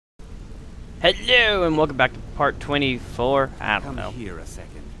Hello and welcome back to part 24. I don't know. Come here a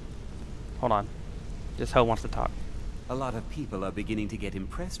second. Hold on. This hoe wants to talk. A lot of people are beginning to get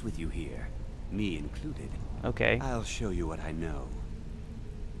impressed with you here, me included. Okay. I'll show you what I know.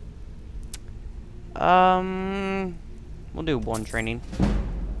 We'll do one training.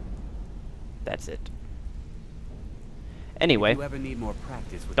 That's it. Anyway, If you ever need more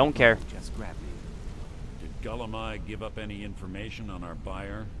practice with don't the care. bow, just grab me. Did Gullumai give up any information on our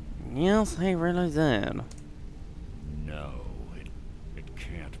buyer? Yes, he really did. No, it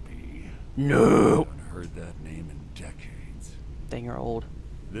can't be. No. I haven't heard that name in decades. Dang, you're old.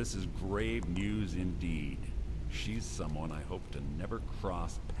 This is grave news indeed. She's someone I hope to never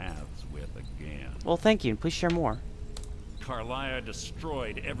cross paths with again. Well, thank you. Please share more. Carlia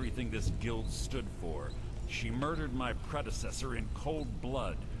destroyed everything this guild stood for. She murdered my predecessor in cold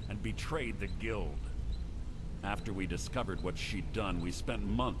blood and betrayed the guild. After we discovered what she'd done, we spent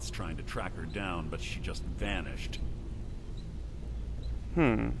months trying to track her down, but she just vanished.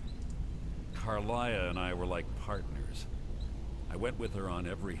 Carlia and I were like partners. I went with her on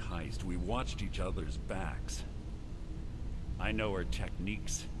every heist. We watched each other's backs. I know her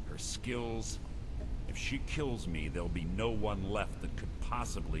techniques, her skills. If she kills me, there'll be no one left that could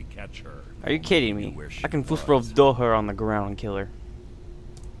possibly catch her. Are you kidding me? I can full her on the ground and kill her.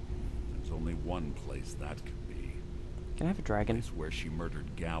 There's only one place that could be. Can I have a dragon? Place where she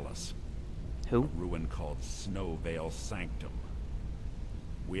murdered Gallus. Who? A ruin called Snowvale Sanctum.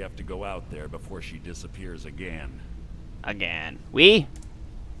 We have to go out there before she disappears again. Again. We?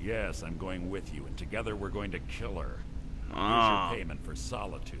 Yes, I'm going with you, and together we're going to kill her. Here's Oh. your payment for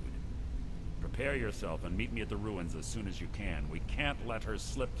solitude. Prepare yourself and meet me at the ruins as soon as you can. We can't let her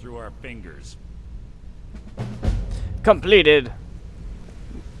slip through our fingers. Completed.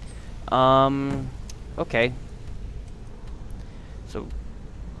 Okay. So,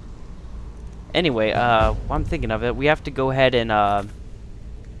 anyway, while I'm thinking of it, we have to go ahead and,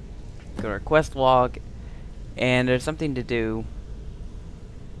 go to our quest log, and there's something to do.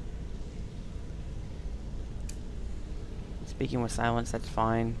 Speaking with silence, that's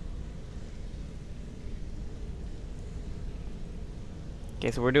fine.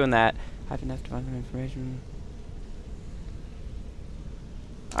 Okay, so we're doing that. I have enough to find some information.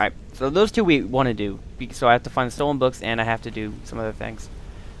 Alright, so those two we want to do. So I have to find stolen books and I have to do some other things.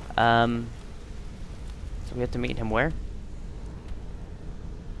 So we have to meet him where?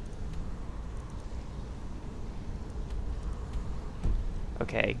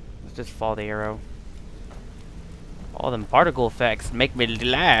 Okay, let's just follow the arrow. All them particle effects make me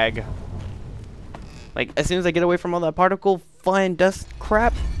lag. Like, as soon as I get away from all that particle, flying dust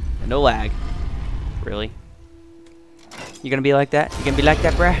crap, no lag. Really? You gonna be like that? You gonna be like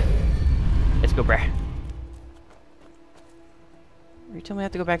that, bruh? Let's go, bruh. Are you telling me I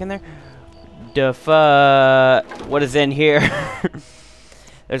have to go back in there? The fuck? What is in here?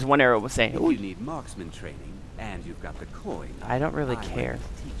 There's one arrow was saying. If you need marksman training, and you've got the coin, I don't really I care. want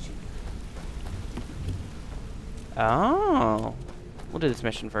to teach you. Oh. We'll do this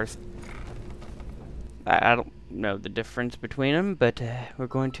mission first. I don't know the difference between them, but we're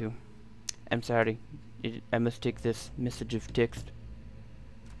going to. I'm sorry. I must take this message of text.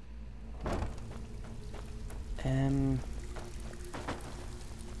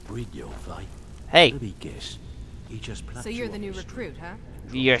 Hey. So you're the new recruit, huh?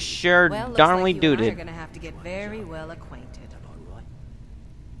 You sure Well, looks darnly like you and I are dooted. gonna have to get very well acquainted.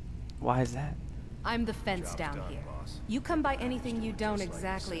 Why is that? I'm the fence down here. You come by anything you don't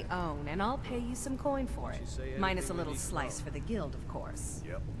exactly own, and I'll pay you some coin for it. Minus a little slice for the guild, of course.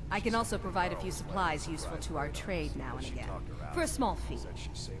 I can also provide a few supplies useful to our trade now and again. For a small fee.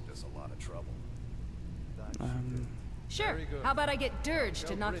 Sure. How about I get Dirge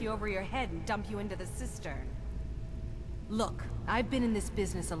to knock you over your head and dump you into the cistern? Look, I've been in this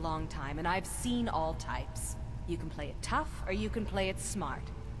business a long time, and I've seen all types. You can play it tough, or you can play it smart.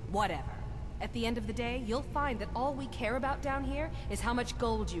 Whatever. At the end of the day, you'll find that all we care about down here is how much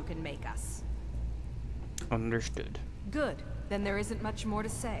gold you can make us. Understood. Good. Then there isn't much more to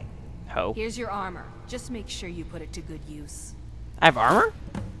say. Ho. Here's your armor. Just make sure you put it to good use. I have armor?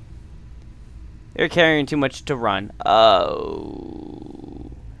 You're carrying too much to run.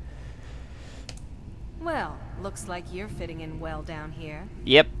 Oh. Well, looks like you're fitting in well down here.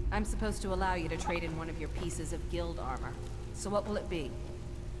 Yep. I'm supposed to allow you to trade in one of your pieces of guild armor. So what will it be?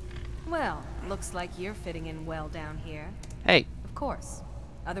 Well, looks like you're fitting in well down here. Hey. Of course.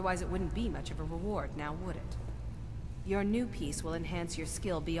 Otherwise it wouldn't be much of a reward, now would it? Your new piece will enhance your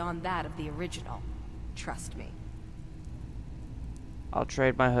skill beyond that of the original. Trust me. I'll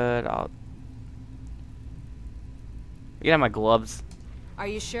trade my hood. You can have my gloves. Are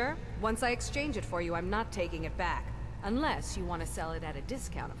you sure? Once I exchange it for you, I'm not taking it back. Unless you want to sell it at a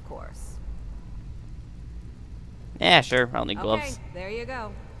discount, of course. Yeah, sure. I'll need gloves. Okay, there you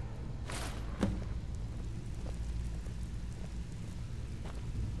go.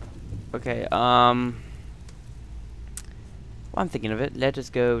 Okay, while I'm thinking of it, let us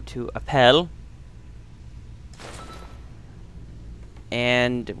go to Appel.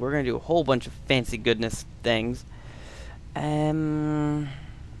 And we're gonna do a whole bunch of fancy goodness things.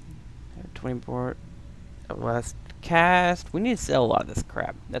 24 last cast. We need to sell a lot of this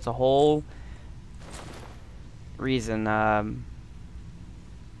crap. That's a whole reason.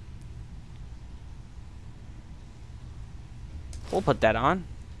 We'll put that on.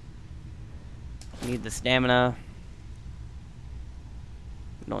 We need the stamina.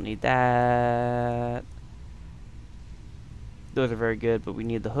 We don't need that. Those are very good, but we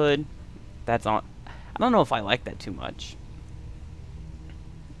need the hood. That's on. I don't know if I like that too much.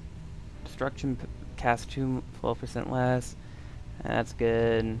 Destruction cast 12% less. That's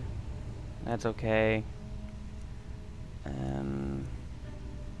good. That's okay.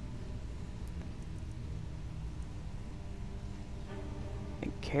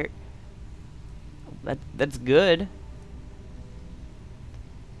 That's good.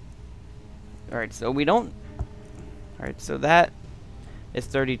 Alright, so we don't... Alright, so that is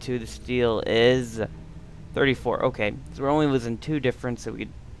 32. The steel is 34. Okay, so we're only losing 2 difference, so we could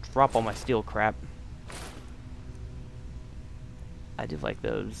drop all my steel crap. I do like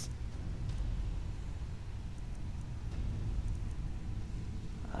those.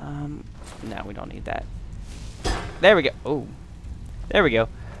 No, we don't need that. There we go. Oh, there we go.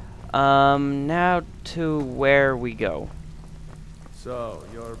 Now to where we go. So,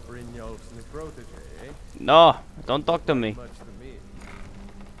 you're Brynjolf's new protege, eh? No, don't talk to me. Much to me.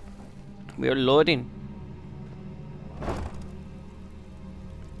 We are loading.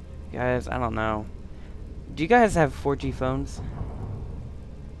 Guys, I don't know. Do you guys have 4G phones?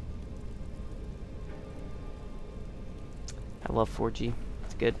 I love 4G.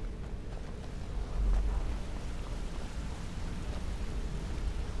 It's good.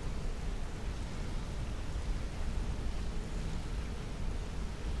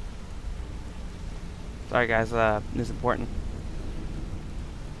 Sorry guys, this is important.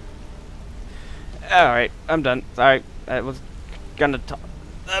 Alright, I'm done. Sorry, I was gonna talk.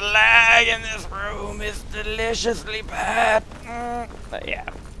 The lag in this room is deliciously bad. Yeah.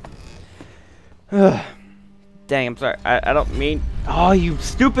 Dang, I'm sorry. I don't mean... Oh, you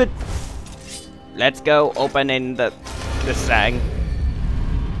stupid... Let's go opening the sag.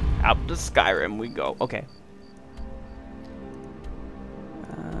 Out to Skyrim we go. Okay.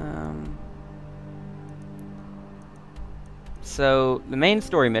 So, the main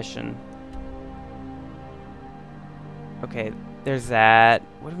story mission. Okay, there's that.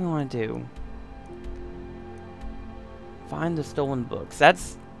 What do we want to do? Find the stolen books.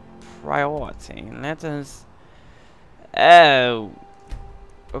 That's priority. And that is... Oh.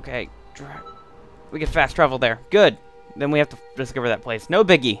 Okay. We can fast travel there. Good. Then we have to discover that place. No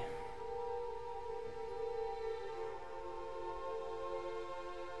biggie.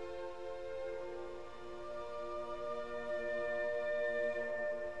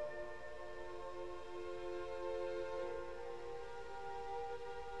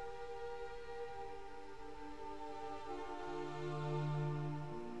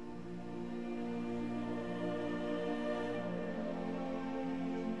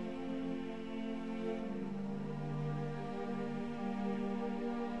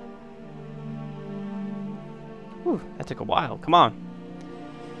 Whew, that took a while. Come on.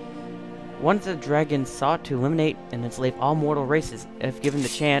 Once a dragon sought to eliminate and enslave all mortal races. If given the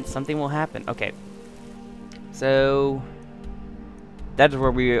chance, something will happen. Okay. So... that's where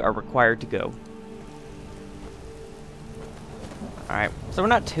we are required to go. Alright. So we're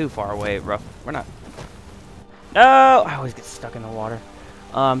not too far away, rough. We're not... No! I always get stuck in the water.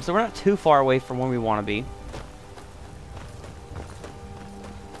 So we're not too far away from where we want to be.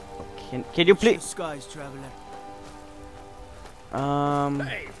 Can you please... Skies, traveler.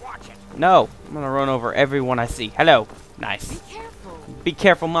 Hey, watch it. No, I'm gonna run over everyone I see. Hello. Nice. Be careful. Be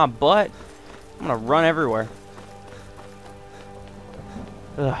careful, my butt. I'm gonna run everywhere.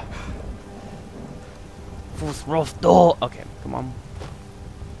 Ugh. Full rough door. Okay, come on.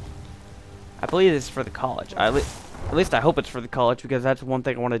 I believe this is for the college. At least I hope it's for the college, because that's one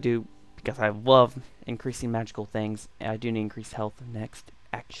thing I want to do, because I love increasing magical things. And I do need increased health next,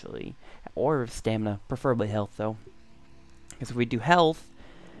 actually. Or stamina. Preferably health, though. Because if we do health,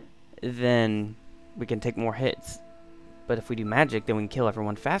 then we can take more hits. But if we do magic, then we can kill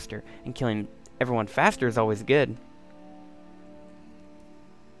everyone faster. And killing everyone faster is always good.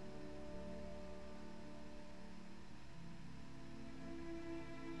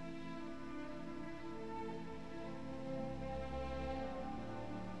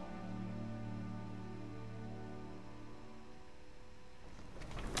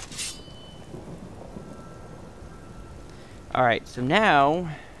 Alright, so now...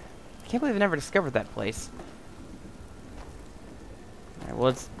 I can't believe I never discovered that place. Alright, well,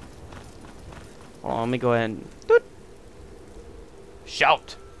 let's... Hold on, let me go ahead and... Doot!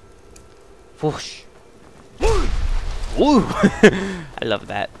 Shout! Whoosh! Woo! I love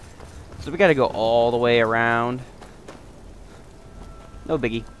that. So we gotta go all the way around. No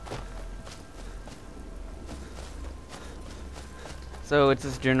biggie. So it's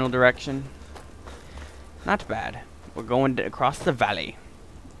this general direction. Not bad. We're going across the valley.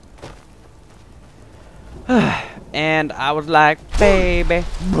 And I was like, baby.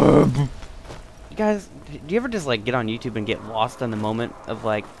 You guys, do you ever just like get on YouTube and get lost in the moment of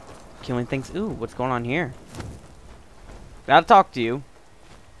like killing things? Ooh, what's going on here? Gotta talk to you.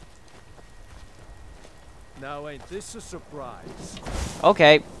 Now ain't this a surprise?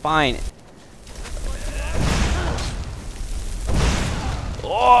 Okay, fine.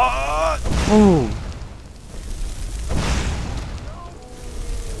 Oh, boom.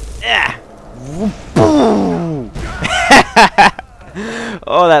 Yeah. Boom.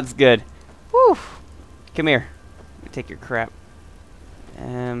 Oh, that's good. Woo. Come here. Let me take your crap.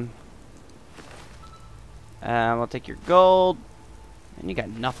 I'll take your gold. And you got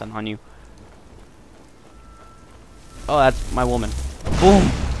nothing on you. Oh, that's my woman. Boom.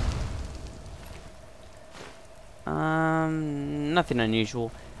 Nothing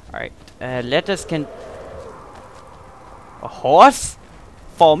unusual. Alright, let us A horse?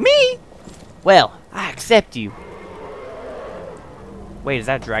 For me? Well, I accept you. Wait, is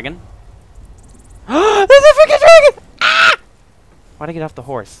that a dragon? There's a freaking dragon! Ah! Why'd I get off the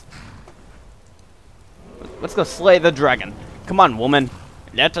horse? Let's go slay the dragon. Come on, woman.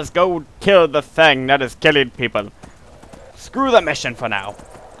 Let us go kill the thing that is killing people. Screw the mission for now.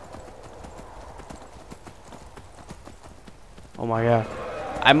 Oh my god.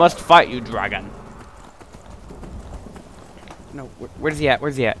 I must fight you, dragon. No, where's he at?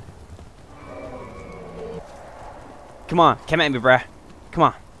 Where's he at? Come on, come at me, bruh. Come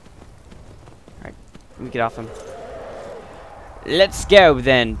on. Alright, let me get off him. Let's go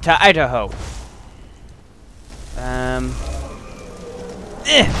then to Idaho.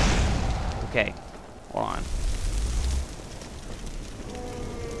 Okay, hold on.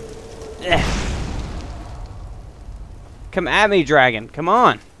 Come at me, dragon. Come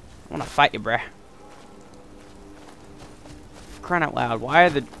on. I want to fight you, bruh. For crying out loud, why are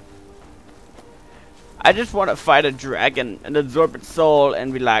the... I just want to fight a dragon and absorb its soul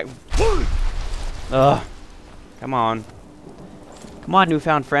and be like... Ugh. Come on. Come on,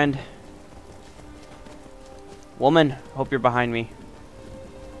 newfound friend. Woman, hope you're behind me.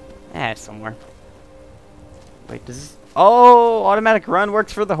 It's somewhere. Wait, does this... Oh, automatic run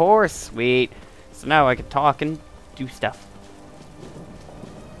works for the horse. Sweet. So now I can talk and do stuff.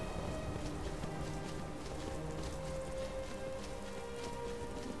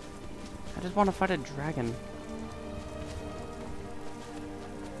 I just want to fight a dragon.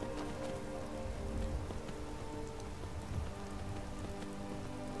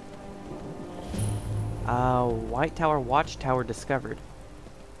 White Tower Watchtower discovered.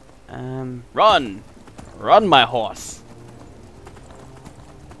 Run! Run, my horse!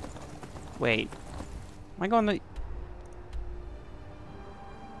 Wait. Am I going the...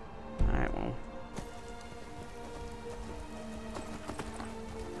 Alright, well.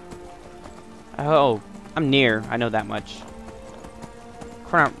 Oh, I'm near. I know that much.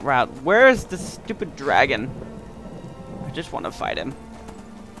 Current route. Where's the stupid dragon? I just want to fight him.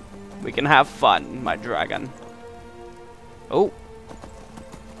 We can have fun, my dragon. Oh.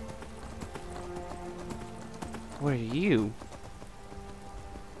 What are you?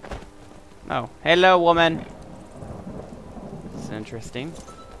 Oh, hello, woman. This is interesting.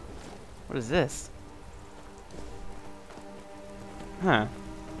 What is this? Huh.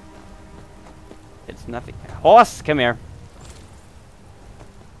 It's nothing. Horse, come here.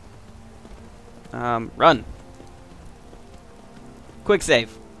 Run. Quick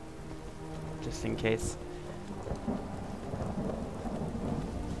save. Just in case.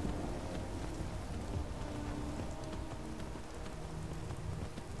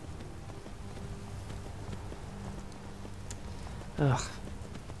 Ugh.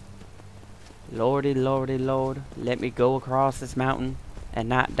 Lordy, lordy, lord. Let me go across this mountain and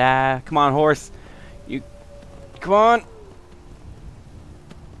not die. Come on, horse. You... Come on.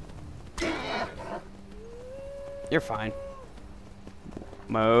 You're fine.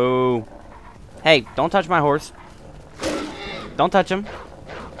 Moo. Hey, don't touch my horse. Don't touch him.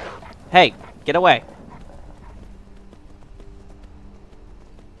 Hey, get away.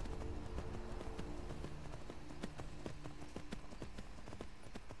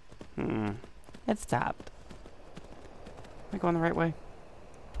 It stopped. I going the right way?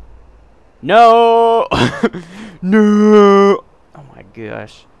 No! No! Oh my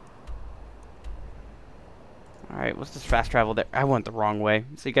gosh. Alright, what's this fast travel there? I went the wrong way.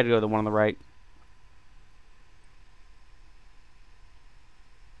 So you gotta go to the one on the right.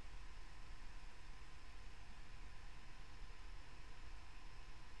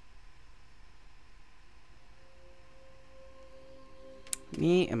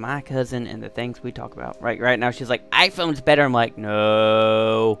 Me and my cousin and the things we talk about. Right now she's like, iPhone's better. I'm like,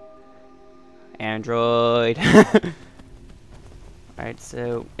 no. Android. Alright,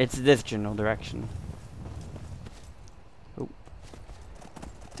 so it's this general direction. Oh.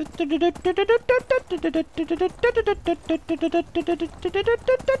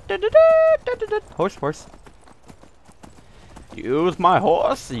 Horse. Use my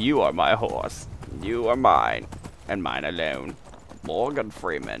horse, you are my horse. You are mine, and mine alone. Morgan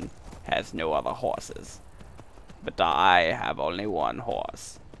Freeman has no other horses, but I have only one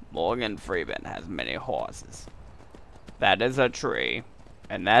horse. Morgan Freeman has many horses. That is a tree,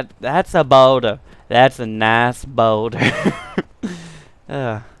 and that's a boulder. That's a nice boulder.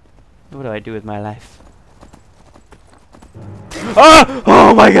 What do I do with my life? Oh!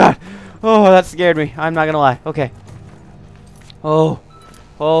 Oh my god! Oh, that scared me. I'm not gonna lie. Okay. Oh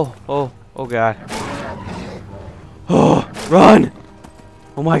god. Oh, run!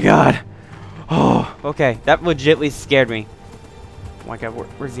 Oh my god. Oh, okay. That legitly scared me. Oh my god,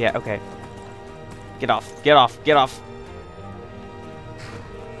 where's he at? Okay. Get off.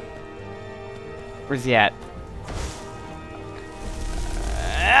 Where's he at?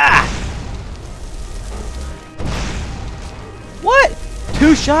 Ah! What?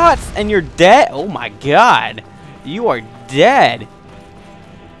 2 shots and you're dead? Oh my god. You are dead.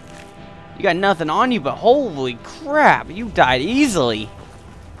 You got nothing on you, but holy crap, you died easily.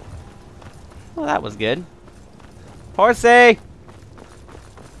 Well, that was good. Horsey!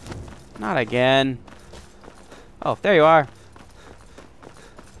 Not again. Oh, there you are.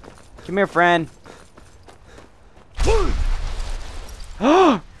 Come here, friend.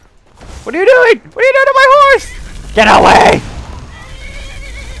 What are you doing? What are you doing to my horse? Get away!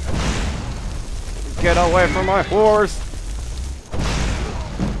 Get away from my horse!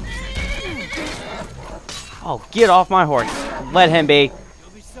 Oh, get off my horse. Let him be. You'll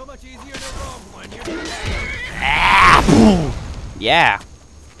be so much easier to roam when you're Ah, yeah.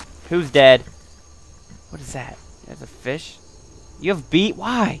 Who's dead? What is that? That's a fish? You have beat?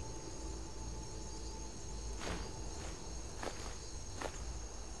 Why?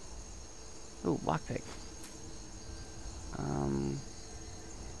 Ooh, lockpick.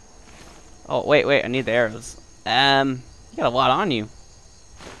 Oh, wait, I need the arrows. You got a lot on you.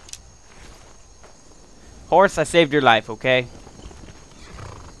 Horse, I saved your life, okay?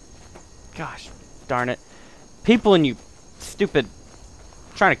 Gosh, darn it. People and you stupid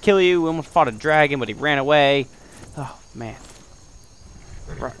trying to kill you. We almost fought a dragon, but he ran away. Oh, man.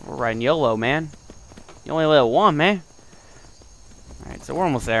 We're riding YOLO, man. You only live one, man. Alright, so we're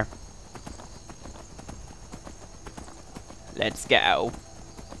almost there. Let's go.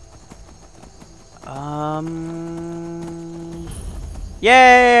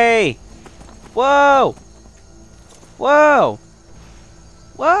 Yay! Whoa! Whoa!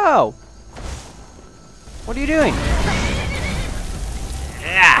 Whoa! What are you doing?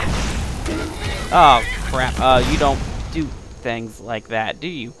 Ah! Oh, crap. You don't do things like that, do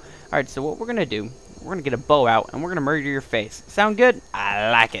you? Alright, so what we're gonna do, we're gonna get a bow out, and we're gonna murder your face. Sound good?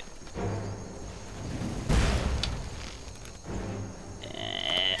 I like it.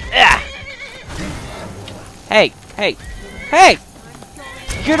 Hey! Hey! Hey!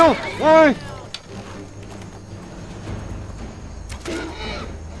 Get away!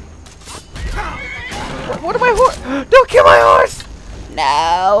 What am I horse? Don't kill my horse!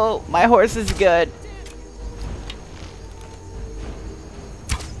 No, my horse is good.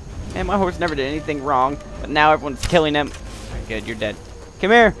 And my horse never did anything wrong, but now everyone's killing him. Good, you're dead.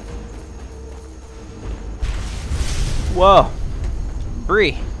 Come here. Whoa.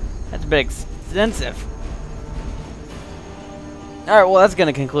 Bree. That's a bit extensive. Alright, well, that's going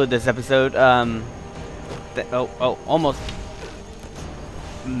to conclude this episode. Almost.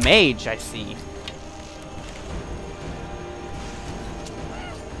 Mage, I see.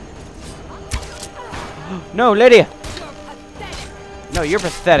 No, Lydia! No, you're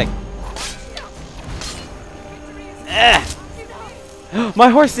pathetic. My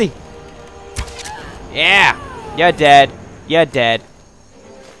horsey! Yeah! You're dead. You're dead.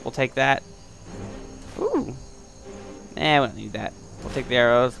 We'll take that. Ooh. We don't need that. We'll take the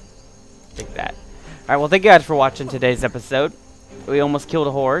arrows. Take that. Alright, well, thank you guys for watching today's episode. We almost killed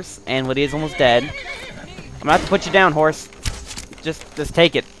a horse, and Lydia's almost dead. I'm gonna have to put you down, horse. Just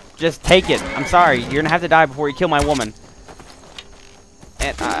take it. Just take it. I'm sorry. You're gonna have to die before you kill my woman.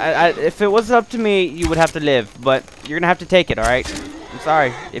 And if it was up to me, you would have to live. But you're gonna have to take it, alright? I'm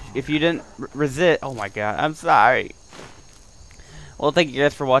sorry. If you didn't resist... Oh my god. I'm sorry. Well, thank you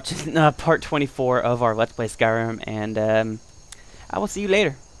guys for watching part 24 of our Let's Play Skyrim. And I will see you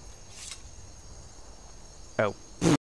later. Oh.